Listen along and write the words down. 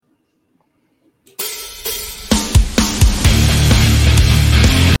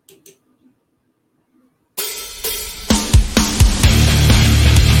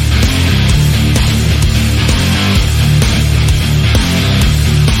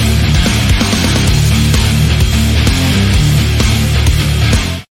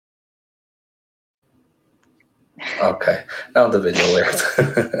Okay, now the video worked.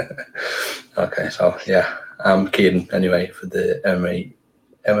 Okay, so yeah, I'm Kieran anyway for the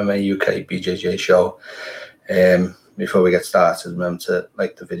MMA UK BJJ show. Before we get started, remember to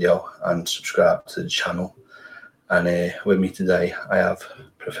like the video and subscribe to the channel. And with me today, I have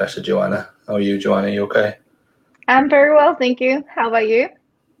Professor Joanna. How are you, Joanna? You okay? I'm very well, thank you. How about you?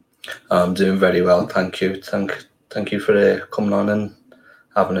 I'm doing very well, thank you. Thank you for coming on and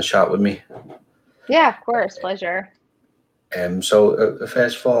having a chat with me. Yeah, of course, pleasure. So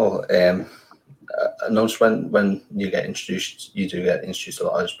first of all, I noticed when you do get introduced a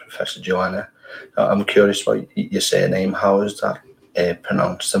lot as Professor Joanna. I'm curious about your surname. How is that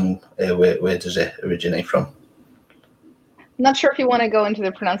pronounced, and where does it originate from? I'm not sure if you want to go into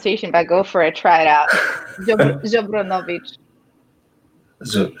the pronunciation, but go for it. Try it out. Zobranovic.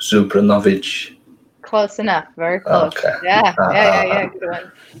 Zubranovic. Close enough. Very close. Okay. Yeah. Good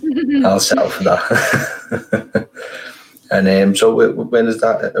one. I'll settle for that. And so where does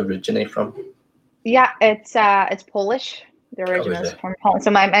that originate from? Yeah, it's Polish. The original is from Poland.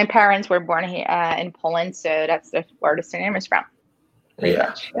 So my parents were born here in Poland, so that's where the surname is from. Pretty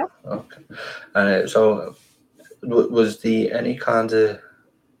much. Yeah. Okay. And so was there any kind of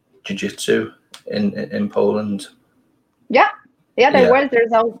jiu-jitsu in Poland? Yeah, there was.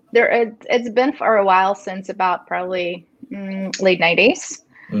 It's been for a while, since about probably late 90s.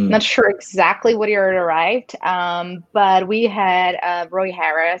 Not sure exactly what year it arrived, but we had Roy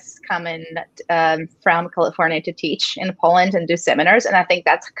Harris come in from California to teach in Poland and do seminars, and I think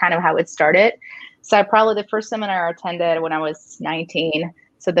that's kind of how it started. So probably the first seminar I attended when I was 19,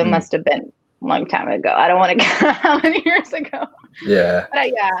 so that must have been a long time ago. I don't want to count how many years ago. Yeah.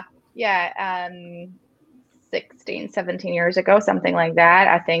 But 16, 17 years ago, something like that.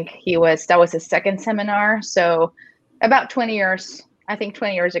 I think that was his second seminar. So about 20 years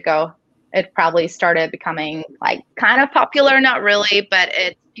ago, it probably started becoming like kind of popular, not really, but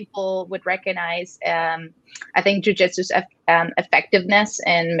people would recognize, I think, jiu-jitsu's effectiveness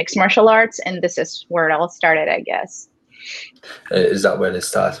in mixed martial arts. And this is where it all started, I guess. Is that where it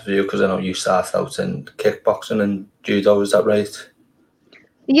started for you? Because I know you started out in kickboxing and judo, is that right?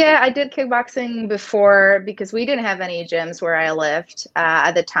 Yeah, I did kickboxing before because we didn't have any gyms where I lived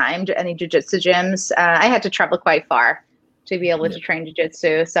at the time, any jiu-jitsu gyms. I had to travel quite far to be able to train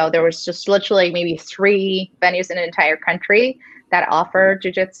jiu-jitsu. So there was just literally maybe 3 venues in the entire country that offered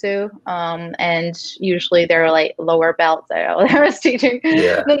jiu-jitsu. And usually they're like lower belts that I was teaching.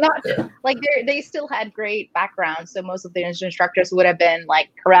 Like they still had great backgrounds. So most of the instructors would have been like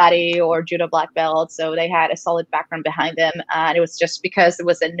karate or judo black belts. So they had a solid background behind them. And it was just because it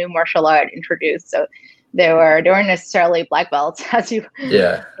was a new martial art introduced. So they weren't necessarily black belts as you.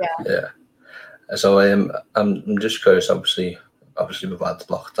 Yeah. So I'm just curious. Obviously we've had the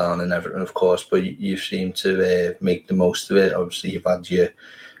lockdown and everything, of course, but you seem to make the most of it. Obviously, you've had your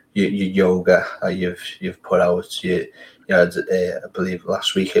yoga you've put out. You had, I believe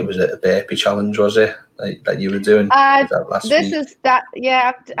last week it was a burpee challenge, was it, that you were doing? Last week?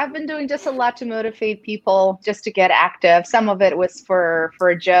 Yeah, I've been doing just a lot to motivate people just to get active. Some of it was for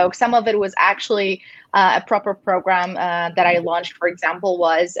a joke. Some of it was actually a proper program that I launched. For example,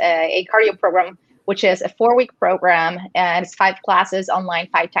 was a cardio program, which is a 4-week program, and it's 5 classes online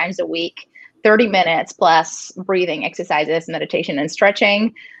 5 times a week, 30 minutes plus breathing exercises, meditation, and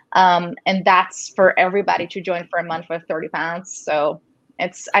stretching. And that's for everybody to join for a month for 30 pounds. So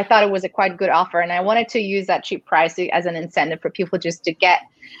I thought it was a quite good offer, and I wanted to use that cheap price as an incentive for people just to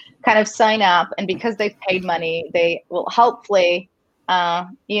kind of sign up. And because they've paid money, they will hopefully,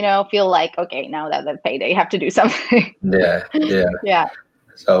 feel like, okay, now that they've paid, they have to do something. Yeah.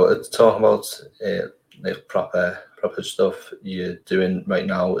 So let's talk about like proper stuff you're doing right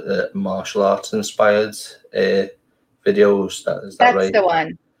now. Martial arts inspired videos. Is that right? That's the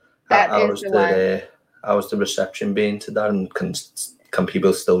one. How's the reception been to that? And can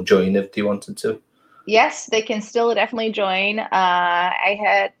people still join if they wanted to? Yes, they can still definitely join. I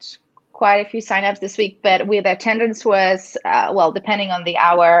had quite a few signups this week, but the attendance was depending on the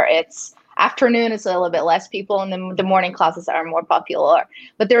hour, it's afternoon, it's a little bit less people, and the morning classes are more popular.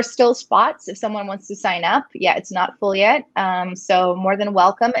 But there's still spots if someone wants to sign up. Yeah, it's not full yet. So more than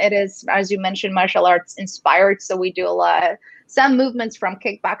welcome. It is, as you mentioned, martial arts inspired. So we do some movements from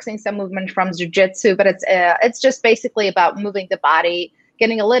kickboxing, some movements from jiu-jitsu, but it's just basically about moving the body,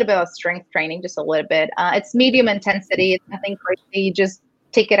 getting a little bit of strength training, just a little bit. It's medium intensity. It's nothing crazy. You just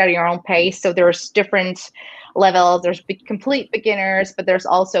take it at your own pace. So there's different levels. There's complete beginners, but there's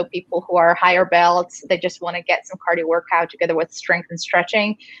also people who are higher belts. They just want to get some cardio workout together with strength and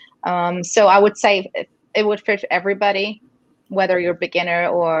stretching. So I would say it would fit everybody. whether you're beginner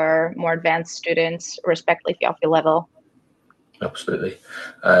or more advanced students, respectively of your level. Absolutely.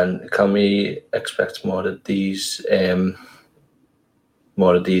 And can we expect more of these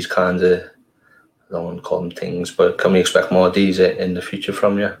kinds of, I don't want to call them things, but can we expect more of these in the future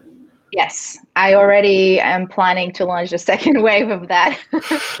from you? Yes, I already am planning to launch the second wave of that.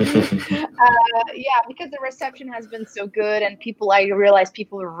 Yeah, because the reception has been so good, and I realized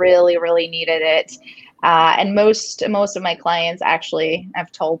people really, really needed it. And most of my clients actually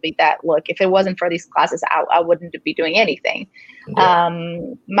have told me that, look, if it wasn't for these classes, I wouldn't be doing anything. Yeah.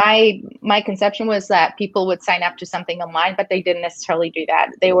 My conception was that people would sign up to something online, but they didn't necessarily do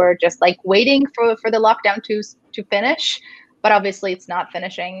that. They were just like waiting for the lockdown to finish. But obviously it's not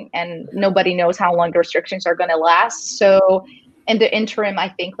finishing, and nobody knows how long the restrictions are going to last. So in the interim, I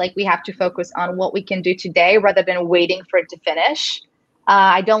think like we have to focus on what we can do today rather than waiting for it to finish.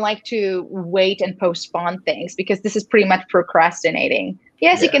 I don't like to wait and postpone things, because this is pretty much procrastinating.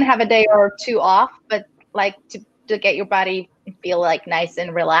 Yes, you can have a day or two off, but like to get your body feel like nice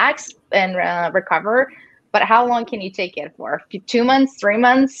and relaxed and recover. But how long can you take it for? 2 months, 3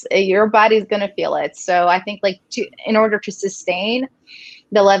 months, your body's going to feel it. So I think like in order to sustain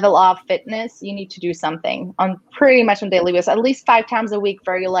the level of fitness, you need to do something on pretty much on daily basis, at least 5 times a week,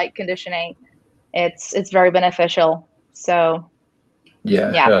 very light conditioning. It's very beneficial. So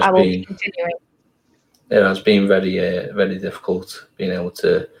yeah, I will be continuing. It has been very, very difficult being able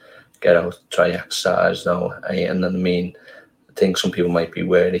to get out, try exercise now. And then, I think some people might be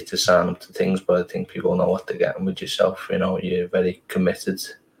wary to sign up to things, but I think people know what they're getting with yourself. You know, you're very committed.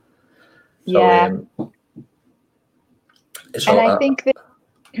 So, yeah. And I think that...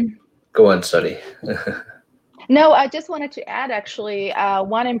 Go on, sorry. No, I just wanted to add actually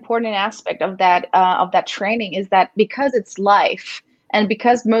one important aspect of that training is that because it's live and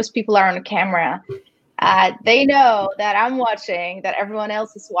because most people are on camera, they know that I'm watching, that everyone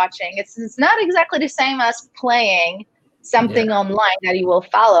else is watching. It's not exactly the same as playing something online that you will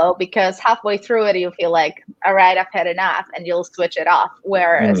follow, because halfway through it, you'll feel like, all right, I've had enough, and you'll switch it off.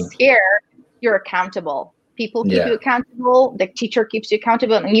 Whereas here, you're accountable. People keep you accountable. The teacher keeps you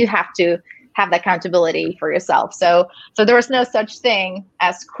accountable, and you have to have that accountability for yourself. So there is no such thing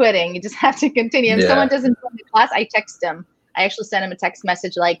as quitting. You just have to continue. If someone doesn't come to class, I text them. I actually send them a text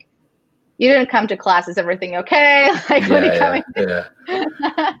message like, you didn't come to class. Is everything okay? Like, when are you coming?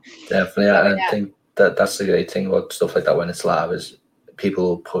 Definitely. I think that's the great thing about stuff like that when it's live, is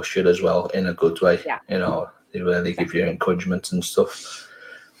people push it as well in a good way. You know, they really give you encouragement and stuff.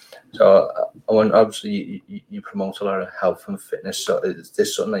 So obviously you promote a lot of health and fitness. So is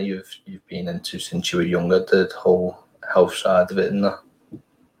this something that you've been into since you were younger, the whole health side of it and that?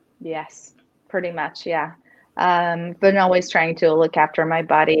 Yes, pretty much. Yeah. Been always trying to look after my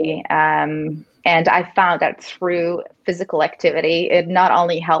body. And I found that through physical activity, it not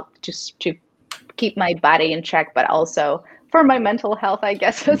only helped just to keep my body in check, but also for my mental health, I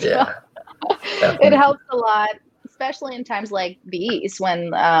guess, as well. It helps a lot, especially in times like these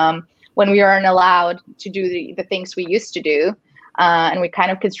when we aren't allowed to do the things we used to do. And we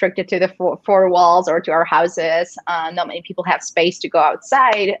kind of constricted to the four walls or to our houses. Not many people have space to go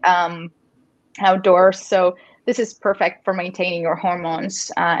outside, outdoors. So this is perfect for maintaining your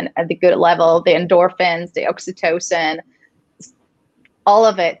hormones at the good level, the endorphins, the oxytocin, all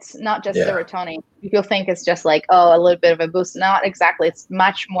of it, not just serotonin. People think it's just like, a little bit of a boost. Not exactly. It's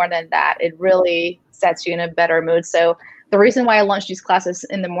much more than that. It really sets you in a better mood. So the reason why I launched these classes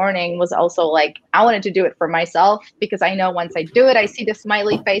in the morning was also like, I wanted to do it for myself, because I know once I do it, I see the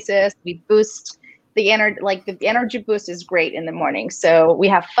smiley faces, we boost the energy, like the energy boost is great in the morning. So we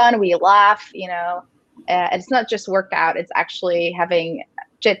have fun, we laugh, it's not just workout, it's actually having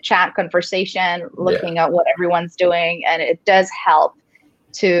chit chat, conversation, looking at what everyone's doing. And it does help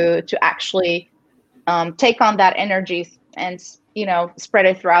to actually take on that energy and, spread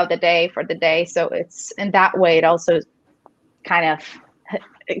it throughout the day for the day. So it's in that way, it also kind of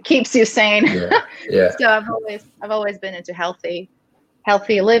it keeps you sane. So I've always been into healthy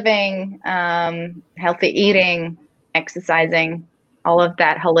living, healthy eating, exercising, all of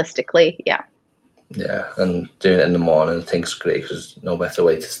that holistically. And doing it in the morning, I think is great, because no better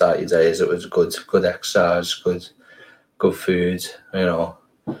way to start your day is it was good exercise, good food,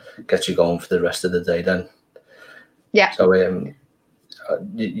 get you going for the rest of the day then. So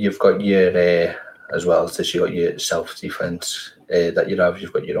you've got your as well as you got your self-defense that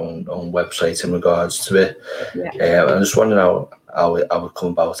you've got your own website in regards to it. I'm just wondering how it come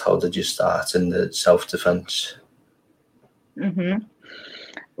about. How did you start in the self-defense?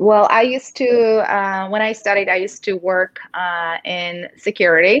 Well, I used to, when I studied, I used to work in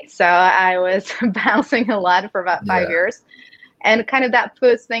security. So I was bouncing a lot for about 5 years. And kind of that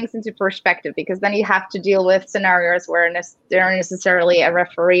puts things into perspective, because then you have to deal with scenarios where there aren't necessarily a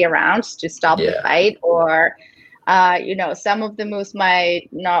referee around to stop the fight, or some of the moves might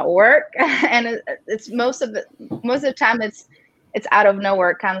not work, and it's most of the time it's out of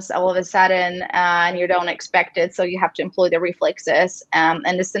nowhere. It comes all of a sudden, and you don't expect it, so you have to employ the reflexes.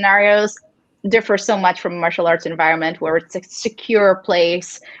 And the scenarios differ so much from a martial arts environment, where it's a secure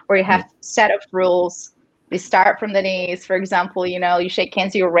place where you have set of rules. You start from the knees, for example. You shake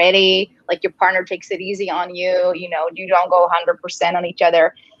hands, you're ready. Like, your partner takes it easy on you. You don't go 100% on each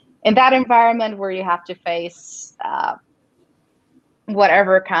other. In that environment where you have to face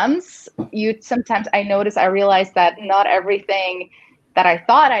whatever comes, I realized that not everything that I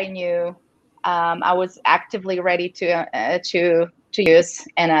thought I knew, I was actively ready to use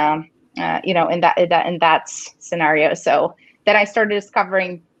in that scenario. So then I started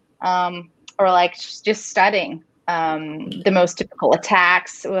discovering, or like just studying the most typical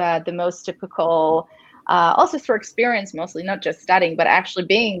attacks, the most typical. Also through experience, mostly, not just studying, but actually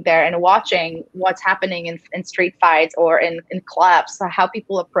being there and watching what's happening in street fights or in clubs, so how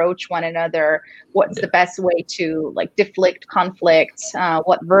people approach one another, what's the best way to like deflect conflict,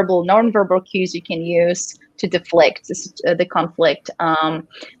 what verbal, non-verbal cues you can use to deflect the conflict,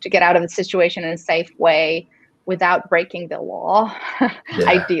 to get out of the situation in a safe way without breaking the law,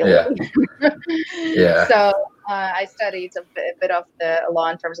 ideally. So I studied a bit of the law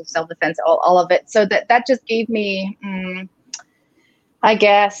in terms of self-defense, all of it. So that just gave me, I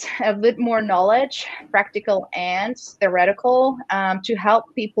guess, a bit more knowledge, practical and theoretical, to help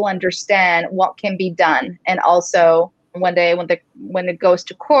people understand what can be done, and also when it goes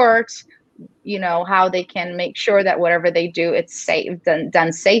to court, how they can make sure that whatever they do, it's safe,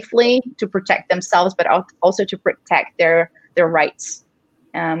 done safely, to protect themselves, but also to protect their rights.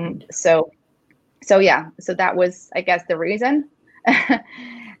 So that was, I guess, the reason.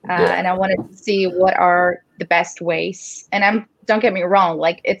 And I wanted to see what are the best ways. And don't get me wrong,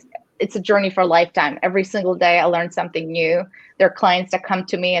 like it's a journey for a lifetime. Every single day I learn something new. There are clients that come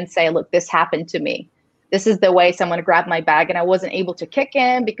to me and say, look, this happened to me. This is the way someone grabbed my bag and I wasn't able to kick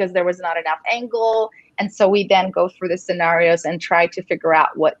him because there was not enough angle. And so we then go through the scenarios and try to figure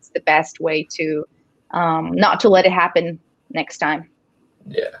out what's the best way to not to let it happen next time.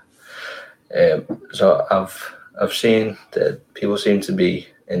 So I've seen that people seem to be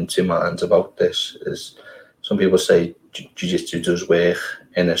in two minds about this. Is some people say jiu-jitsu does work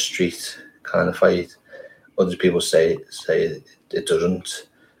in a street kind of fight. Other people say it doesn't.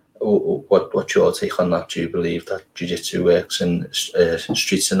 What's your take on that? Do you believe that jiu-jitsu works in a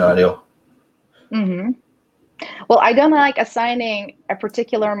street scenario? Mm-hmm. Well, I don't like assigning a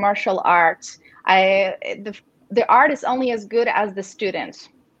particular martial art. The art is only as good as the student,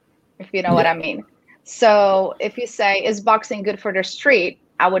 if you know what I mean. So if you say, is boxing good for the street?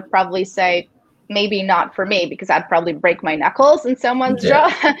 I would probably say maybe not for me, because I'd probably break my knuckles in someone's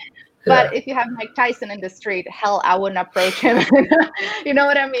jaw. But if you have Mike Tyson in the street, hell, I wouldn't approach him. You know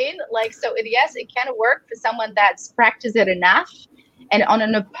what I mean? Like, so yes, it can work for someone that's practiced it enough, and on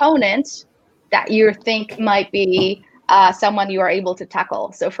an opponent that you think might be someone you are able to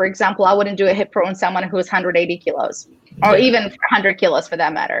tackle. So for example, I wouldn't do a hip throw on someone who is 180 kilos or even 100 kilos for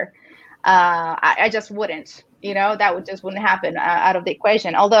that matter. I just wouldn't, that just wouldn't happen out of the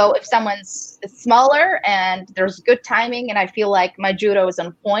equation. Although if someone's smaller and there's good timing and I feel like my judo is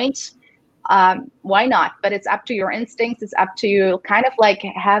on point, why not? But it's up to your instincts. It's up to you kind of like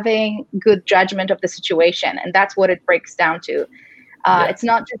having good judgment of the situation. And that's what it breaks down to. It's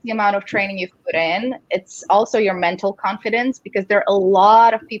not just the amount of training you've put in. It's also your mental confidence, because there are a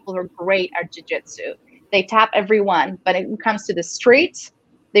lot of people who are great at jiu-jitsu. They tap everyone, but when it comes to the street,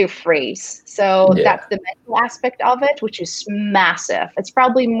 they freeze. So that's the mental aspect of it, which is massive. It's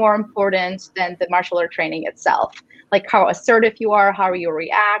probably more important than the martial art training itself. Like how assertive you are, how you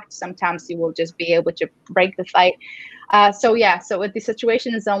react. Sometimes you will just be able to break the fight. So the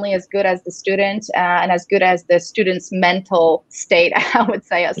situation is only as good as the student and as good as the student's mental state, I would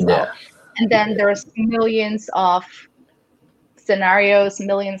say as well. And then there's millions of scenarios,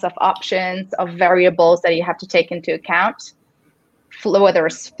 millions of options, of variables that you have to take into account. Whether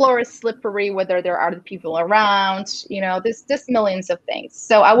the floor is slippery, whether there are other people around, there's just millions of things.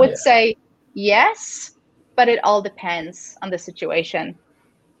 So I would say yes, but it all depends on the situation.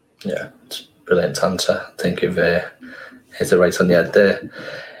 Yeah, it's a brilliant answer. I think you've hit it right on the head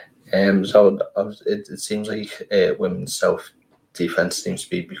there. So it seems like women's self-defense seems to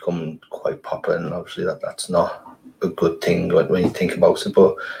be becoming quite popular, and obviously that's not a good thing when you think about it.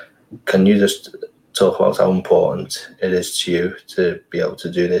 But can you just talk about how important it is to you to be able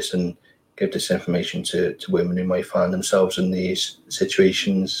to do this and give this information to women who might find themselves in these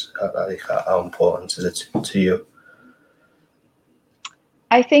situations? How important is it to you?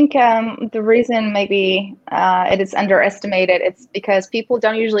 I think the reason maybe it is underestimated, it's because people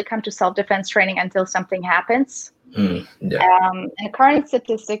don't usually come to self-defense training until something happens. And the current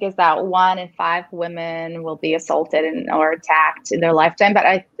statistic is that 1 in 5 women will be assaulted or attacked in their lifetime,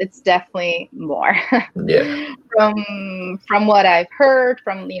 but it's definitely more. From what I've heard,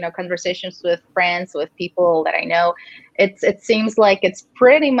 from conversations with friends, with people that I know, it seems like it's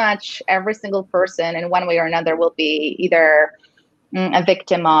pretty much every single person in one way or another will be either a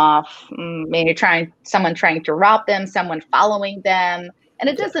victim of maybe someone trying to rob them, someone following them, and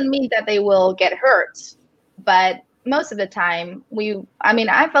it doesn't mean that they will get hurt. But most of the time,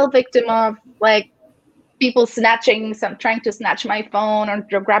 I fell victim of like people trying to snatch my phone or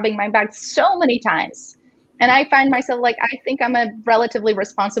grabbing my bag so many times. And I find myself like, I think I'm a relatively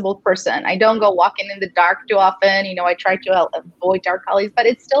responsible person. I don't go walking in the dark too often. I try to avoid dark alleys, but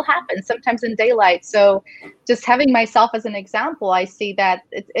it still happens sometimes in daylight. So just having myself as an example, I see that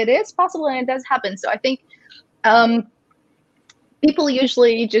it is possible and it does happen. So I think people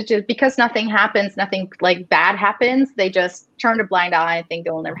usually just because nothing happens, nothing like bad happens, they just turn a blind eye and think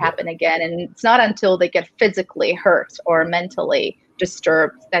it will never happen again. And it's not until they get physically hurt or mentally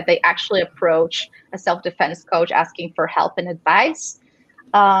disturbed that they actually approach a self-defense coach asking for help and advice.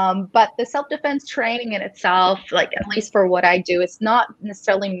 But the self-defense training in itself, like at least for what I do, it's not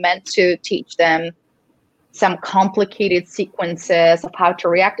necessarily meant to teach them some complicated sequences of how to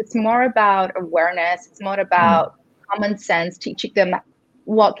react. It's more about awareness. It's more about common sense, teaching them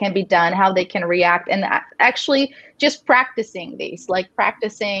what can be done, how they can react, and actually just practicing these, like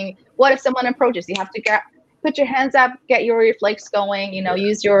practicing what if someone approaches, you have to put your hands up, get your reflex going,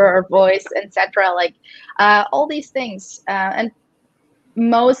 use your voice, etc. Like all these things. And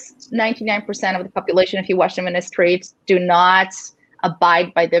most 99% of the population, if you watch them in the streets, do not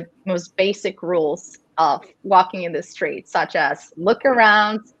abide by the most basic rules of walking in the street, such as look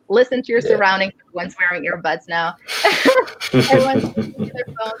around, listen to your surroundings. Everyone's wearing earbuds now. Everyone's listening to their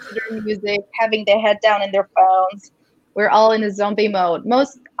phones, to their music, having their head down in their phones. We're all in a zombie mode.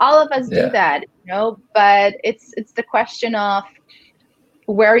 All of us do that, but it's the question of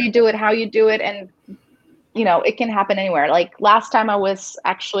where you do it, how you do it, and it can happen anywhere. Like last time I was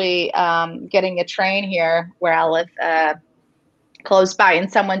actually getting a train here where I live close by,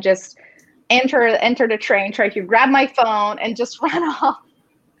 and someone just entered a train, tried to grab my phone and just ran off.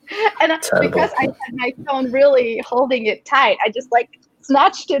 And because I had my phone really holding it tight, I just like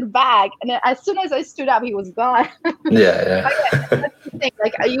snatched it back, and as soon as I stood up, he was gone. That's the thing.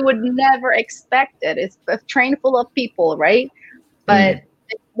 Like you would never expect it. It's a train full of people, right? But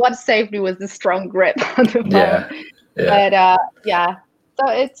what saved me was the strong grip on the phone. But so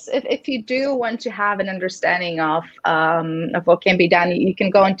it's if you do want to have an understanding of what can be done, you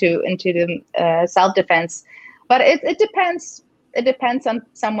can go into the self-defense. But it depends. It depends on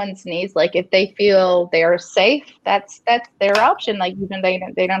someone's needs. Like if they feel they are safe, that's their option. Like even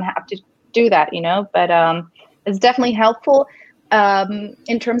they don't have to do that, But it's definitely helpful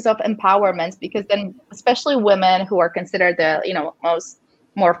in terms of empowerment, because then especially women who are considered the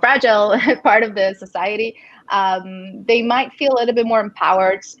more fragile part of the society, they might feel a little bit more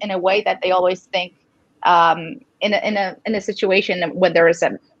empowered in a way that they always think in a situation when there is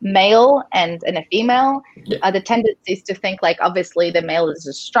a male and a female, the tendency is to think like obviously the male is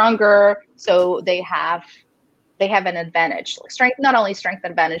stronger, so they have an advantage, strength, not only strength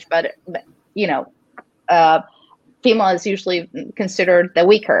advantage, but female is usually considered the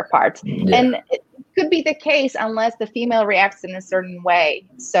weaker part, and it could be the case unless the female reacts in a certain way.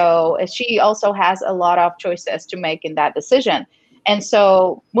 So she also has a lot of choices to make in that decision. And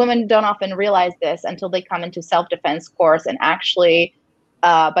so women don't often realize this until they come into self-defense course and actually,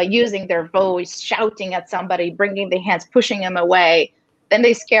 by using their voice, shouting at somebody, bringing their hands, pushing them away, then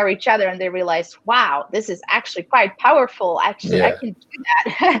they scare each other and they realize, wow, this is actually quite powerful. Actually, I can do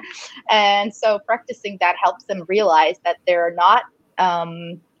that. And so practicing that helps them realize that they're not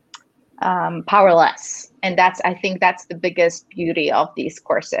powerless. And I think that's the biggest beauty of these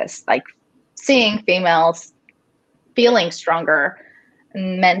courses, like seeing females feeling stronger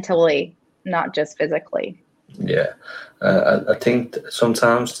mentally, not just physically. I think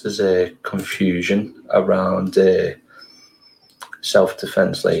sometimes there's a confusion around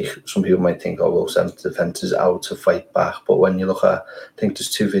self-defense. Like some people might think, oh well, self-defense is out to fight back, but when you look at, I think there's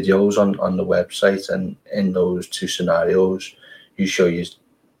 2 videos on the website, and in those 2 scenarios you show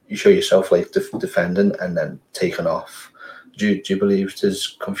yourself like defending and then taking off. Do you believe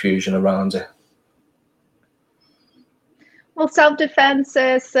there's confusion around it? Well, self-defense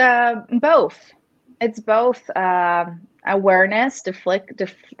is both. It's both awareness,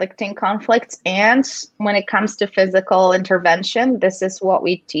 deflecting conflicts, and when it comes to physical intervention, this is what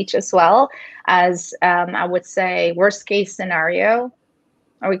we teach as well as, I would say, worst case scenario,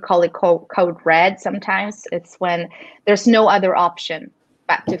 or we call it code red sometimes. It's when there's no other option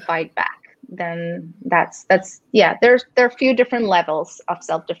but to fight back. Then that's yeah, there are a few different levels of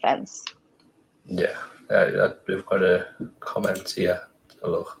self-defense. Yeah, we've got a comment here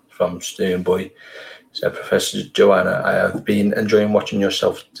from Sternboy. So, Professor Joanna, I have been enjoying watching your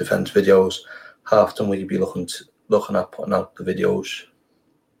self-defense videos. How often will you be looking at putting out the videos?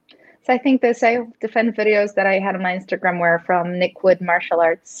 So I think the self-defense videos that I had on my Instagram were from Nick Wood Martial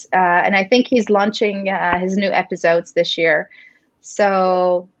Arts. And I think he's launching his new episodes this year.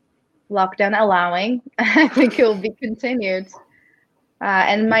 So lockdown allowing, I think it will be continued.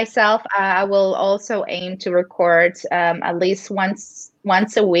 And myself, I will also aim to record at least once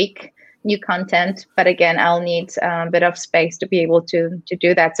a week new content. But again, I'll need a bit of space to be able to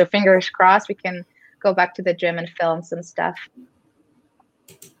do that. So fingers crossed, we can go back to the gym and film some stuff.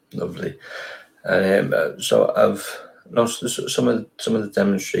 Lovely. And so I've noticed some of the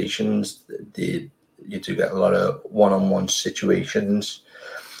demonstrations, you do get a lot of one-on-one situations.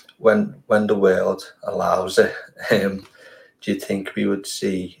 When the world allows it, do you think we would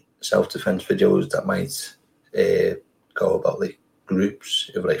see self-defense videos that might go about like groups,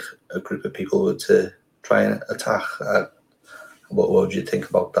 if like a group of people were to try and attack? What would you think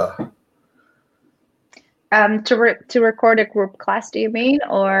about that? To record a group class, do you mean,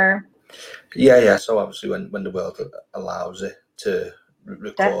 or? Yeah. So obviously, when the world allows it to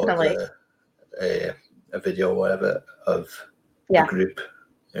record a video or whatever of a group,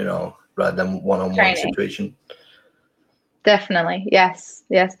 rather than one-on-one situation. Definitely, yes,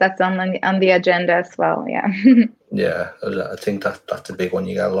 that's on the agenda as well. Yeah. Yeah, I think that's a big one.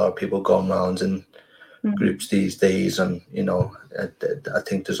 You got a lot of people going around in groups these days, and I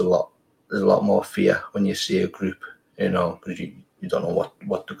think there's a lot more fear when you see a group, because you don't know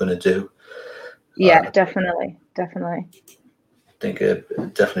what they're going to do. Yeah, definitely. I think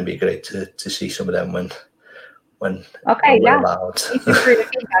it'd definitely be great to see some of them when we're allowed.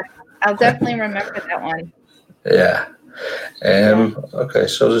 I'll definitely remember that one. Yeah. Okay,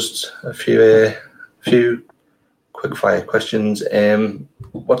 so just a few quick fire questions.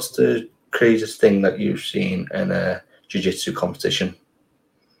 What's the craziest thing that you've seen in a jiu-jitsu competition?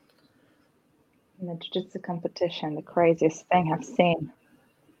 In the jiu-jitsu competition, the craziest thing I've seen.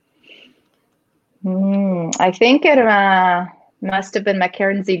 I think it must have been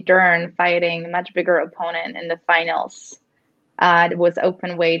Mackenzie Dern fighting a much bigger opponent in the finals. It was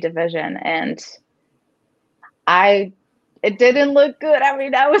open weight division, and it didn't look good. I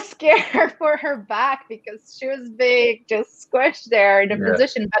mean, I was scared for her back because she was big, just squished there in the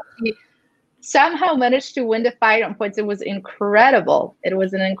position, but she somehow managed to win the fight on points. It was incredible. It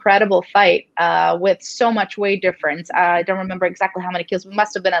was an incredible fight with so much weight difference. I don't remember exactly how many kilos. It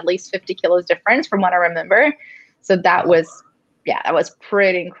must have been at least 50 kilos difference from what I remember. So that was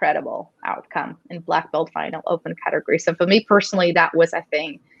pretty incredible outcome in black belt final open category. So for me personally, that was, I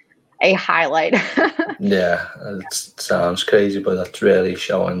think, a highlight. Yeah, it sounds crazy, but that's really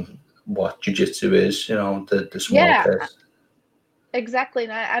showing what jiu-jitsu is, the small piece. Exactly.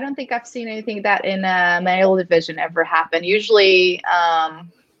 And I don't think I've seen anything that in a male division ever happen. Usually,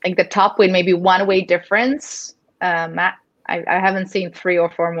 like the top weight, maybe one weight difference. I haven't seen 3 or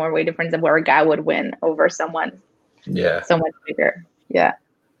 4 more weight difference where a guy would win over someone. Yeah. So much bigger. Yeah.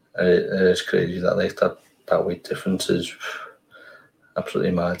 It is crazy that weight difference is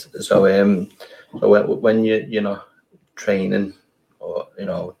absolutely mad. So when you're training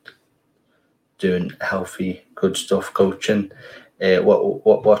or doing healthy, good stuff, coaching,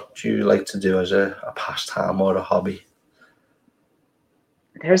 what do you like to do as a pastime or a hobby?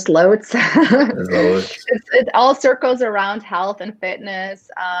 There's loads. It all circles around health and fitness,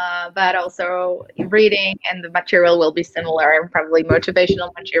 but also reading, and the material will be similar, probably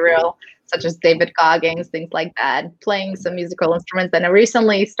motivational material such as David Goggins, things like that, playing some musical instruments. And I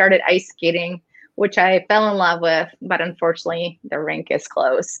recently started ice skating, which I fell in love with, but unfortunately the rink is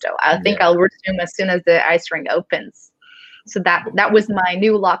closed. So I think I'll resume as soon as the ice rink opens. So that was my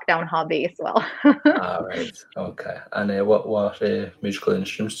new lockdown hobby as well. All right. Okay. And what musical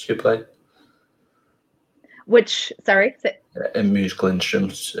instruments do you play? Sorry? In musical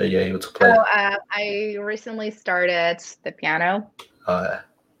instruments, are you able to play? I recently started the piano. Oh, yeah.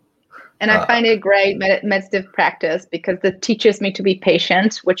 And I find it great meditative practice because it teaches me to be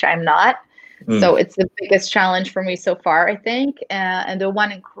patient, which I'm not. So it's the biggest challenge for me so far, I think. And the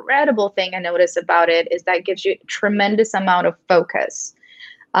one incredible thing I notice about it is that it gives you a tremendous amount of focus,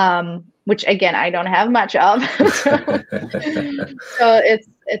 which again, I don't have much of. So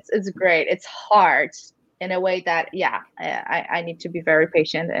it's great. It's hard in a way that, I need to be very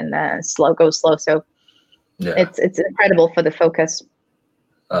patient and go slow. So it's incredible for the focus.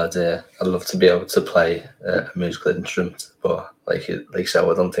 I'd love to be able to play a musical instrument, but like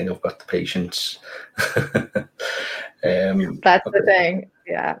so, I don't think I've got the patience. That's the thing,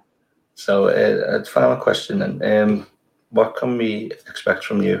 yeah. So, a final question then. What can we expect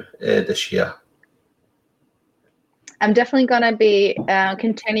from you this year? I'm definitely going to be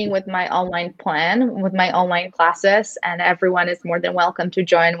continuing with my online plan, with my online classes, and everyone is more than welcome to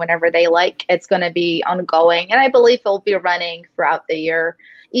join whenever they like. It's going to be ongoing, and I believe it'll be running throughout the year.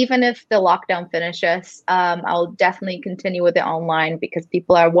 Even if the lockdown finishes, I'll definitely continue with the online because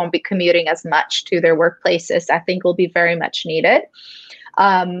people won't be commuting as much to their workplaces. I think will be very much needed.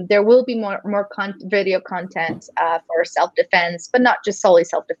 There will be more video content for self-defense, but not just solely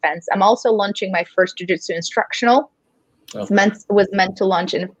self-defense. I'm also launching my first jiu-jitsu instructional. Okay. Was meant to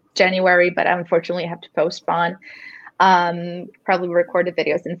launch in January, but unfortunately I have to postpone. Probably recorded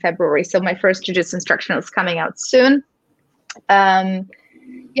videos in February. So my first jiu-jitsu instructional is coming out soon. I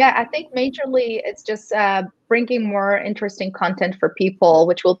think majorly it's just bringing more interesting content for people,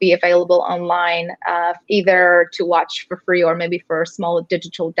 which will be available online, either to watch for free or maybe for a small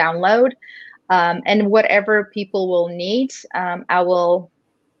digital download. And whatever people will need, I will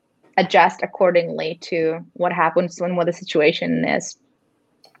adjust accordingly to what happens when what the situation is.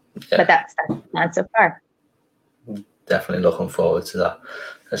 Yeah. But that's the plan so far. Definitely looking forward to that.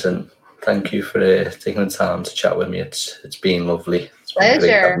 Listen, thank you for taking the time to chat with me. It's been lovely. It's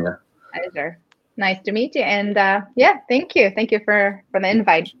been Pleasure. Nice to meet you. And thank you. Thank you for the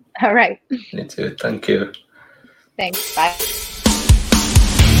invite. All right. Me too. Thank you. Thanks. Bye.